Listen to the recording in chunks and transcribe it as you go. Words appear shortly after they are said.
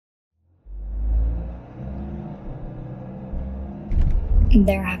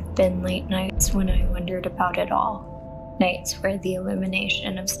There have been late nights when I wondered about it all. Nights where the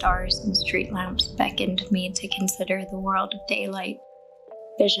illumination of stars and street lamps beckoned me to consider the world of daylight.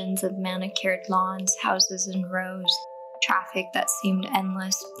 Visions of manicured lawns, houses in rows, traffic that seemed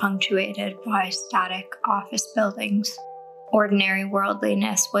endless, punctuated by static office buildings. Ordinary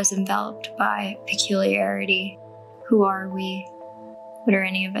worldliness was enveloped by peculiarity. Who are we? What are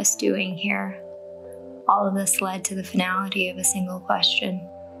any of us doing here? All of this led to the finality of a single question.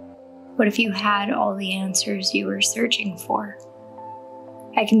 What if you had all the answers you were searching for?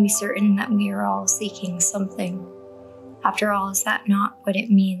 I can be certain that we are all seeking something. After all, is that not what it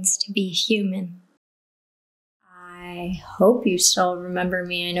means to be human? I hope you still remember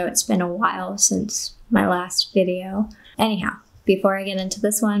me. I know it's been a while since my last video. Anyhow, before I get into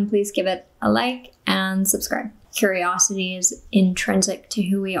this one, please give it a like and subscribe. Curiosity is intrinsic to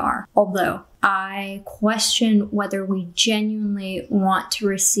who we are, although I question whether we genuinely want to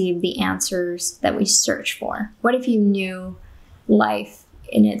receive the answers that we search for. What if you knew life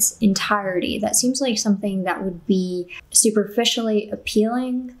in its entirety? That seems like something that would be superficially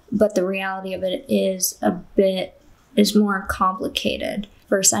appealing, but the reality of it is more complicated.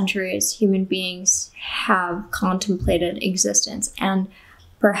 For centuries, human beings have contemplated existence, and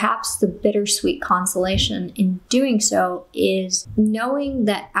perhaps the bittersweet consolation in doing so is knowing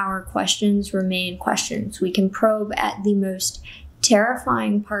that our questions remain questions. We can probe at the most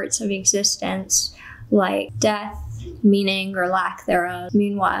terrifying parts of existence, like death, meaning or lack thereof.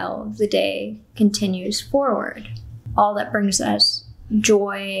 Meanwhile, the day continues forward. All that brings us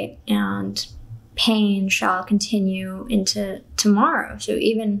joy and pain shall continue into tomorrow. So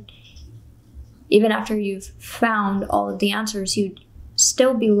even after you've found all of the answers, you'd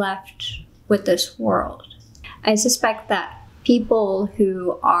still be left with this world. I suspect that people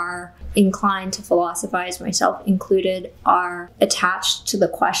who are inclined to philosophize, myself included, are attached to the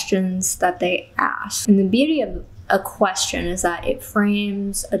questions that they ask. And the beauty of a question is that it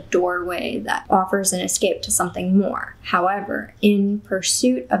frames a doorway that offers an escape to something more. However, in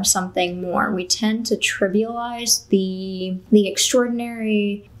pursuit of something more, we tend to trivialize the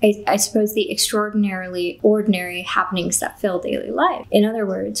extraordinary, I suppose the extraordinarily ordinary happenings that fill daily life. In other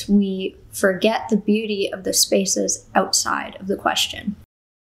words, we forget the beauty of the spaces outside of the question.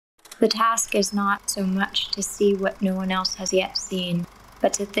 The task is not so much to see what no one else has yet seen,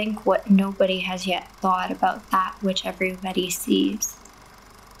 but to think what nobody has yet thought about that which everybody sees.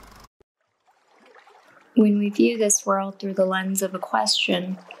 When we view this world through the lens of a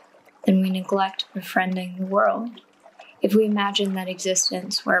question, then we neglect befriending the world. If we imagine that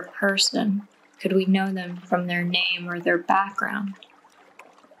existence were a person, could we know them from their name or their background?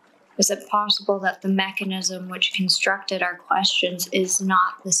 Is it possible that the mechanism which constructed our questions is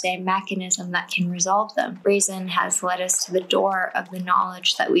not the same mechanism that can resolve them? Reason has led us to the door of the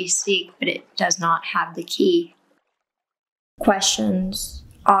knowledge that we seek, but it does not have the key. Questions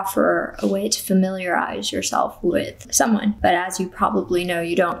offer a way to familiarize yourself with someone, but as you probably know,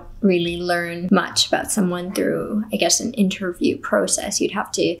 you don't really learn much about someone through, an interview process. You'd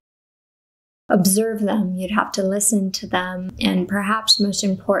have to observe them, you'd have to listen to them, and perhaps most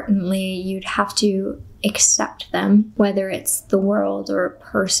importantly, you'd have to accept them, whether it's the world or a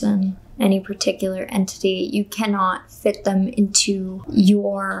person, any particular entity. You cannot fit them into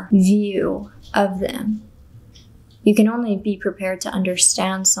your view of them. You can only be prepared to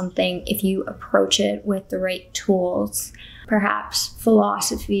understand something if you approach it with the right tools. Perhaps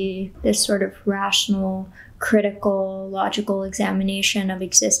philosophy, this sort of rational, critical, logical examination of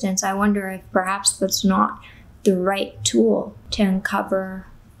existence, I wonder if perhaps that's not the right tool to uncover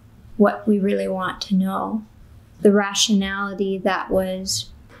what we really want to know. The rationality that was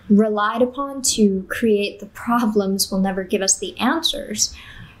relied upon to create the problems will never give us the answers.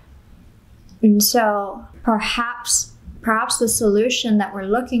 And so perhaps the solution that we're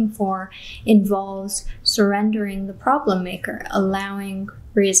looking for involves surrendering the problem maker, allowing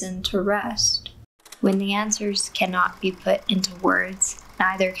reason to rest. When the answers cannot be put into words,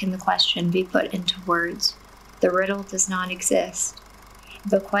 neither can the question be put into words. The riddle does not exist.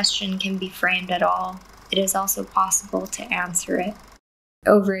 If a question can be framed at all, it is also possible to answer it.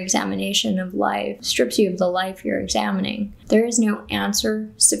 Over-examination of life strips you of the life you're examining. There is no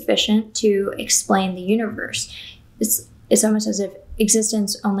answer sufficient to explain the universe. It's almost as if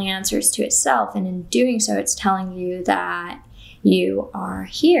existence only answers to itself, and in doing so, it's telling you that you are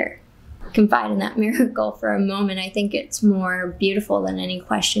here. Confide in that miracle for a moment. I think it's more beautiful than any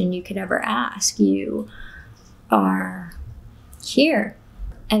question you could ever ask. You are here.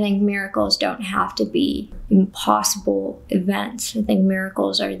 I think miracles don't have to be impossible events. I think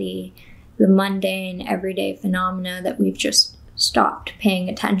miracles are the mundane, everyday phenomena that we've just stopped paying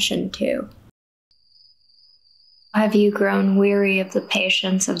attention to. Have you grown weary of the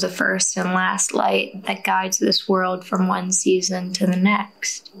patience of the first and last light that guides this world from one season to the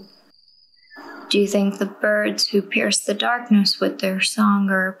next? Do you think the birds who pierce the darkness with their song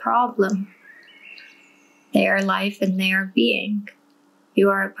are a problem? They are life and they are being. You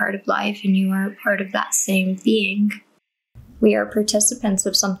are a part of life and you are a part of that same being. We are participants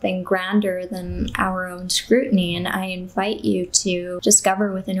of something grander than our own scrutiny, and I invite you to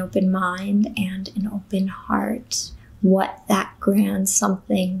discover with an open mind and an open heart what that grand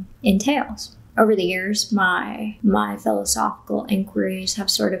something entails. Over the years, my philosophical inquiries have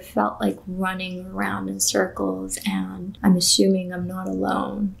sort of felt like running around in circles, and I'm assuming I'm not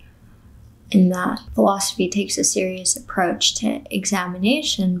alone in that philosophy takes a serious approach to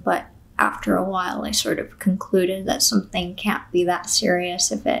examination, but after a while, I sort of concluded that something can't be that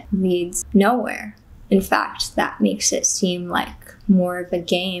serious if it leads nowhere. In fact, that makes it seem like more of a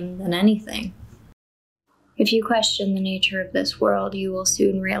game than anything. If you question the nature of this world, you will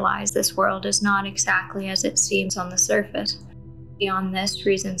soon realize this world is not exactly as it seems on the surface. Beyond this,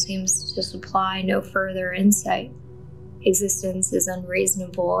 reason seems to supply no further insight. Existence is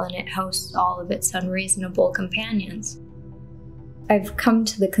unreasonable, and it hosts all of its unreasonable companions. I've come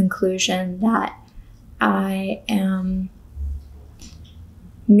to the conclusion that I am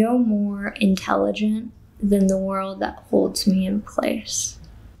no more intelligent than the world that holds me in place.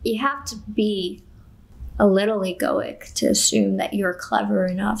 You have to be a little egoic to assume that you're clever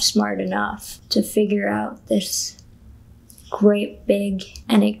enough, smart enough to figure out this great, big,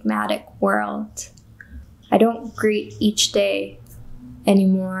 enigmatic world. I don't greet each day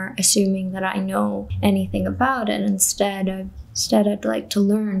anymore assuming that I know anything about it. Instead, I'd like to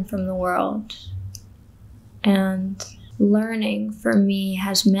learn from the world. And learning for me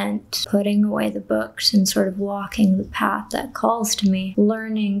has meant putting away the books and sort of walking the path that calls to me.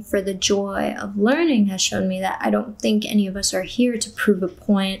 Learning for the joy of learning has shown me that I don't think any of us are here to prove a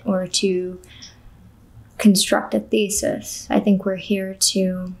point or to construct a thesis. I think we're here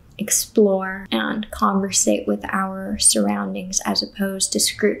to explore and conversate with our surroundings as opposed to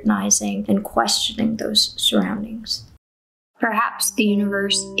scrutinizing and questioning those surroundings. Perhaps the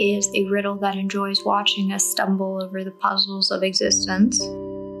universe is a riddle that enjoys watching us stumble over the puzzles of existence.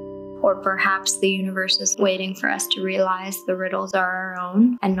 Or perhaps the universe is waiting for us to realize the riddles are our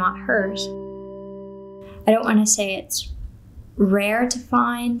own and not hers. I don't want to say it's rare to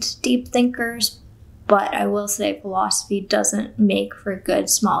find deep thinkers, but I will say philosophy doesn't make for good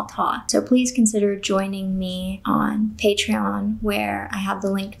small talk. So please consider joining me on Patreon, where I have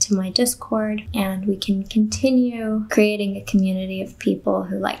the link to my Discord, and we can continue creating a community of people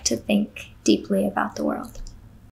who like to think deeply about the world.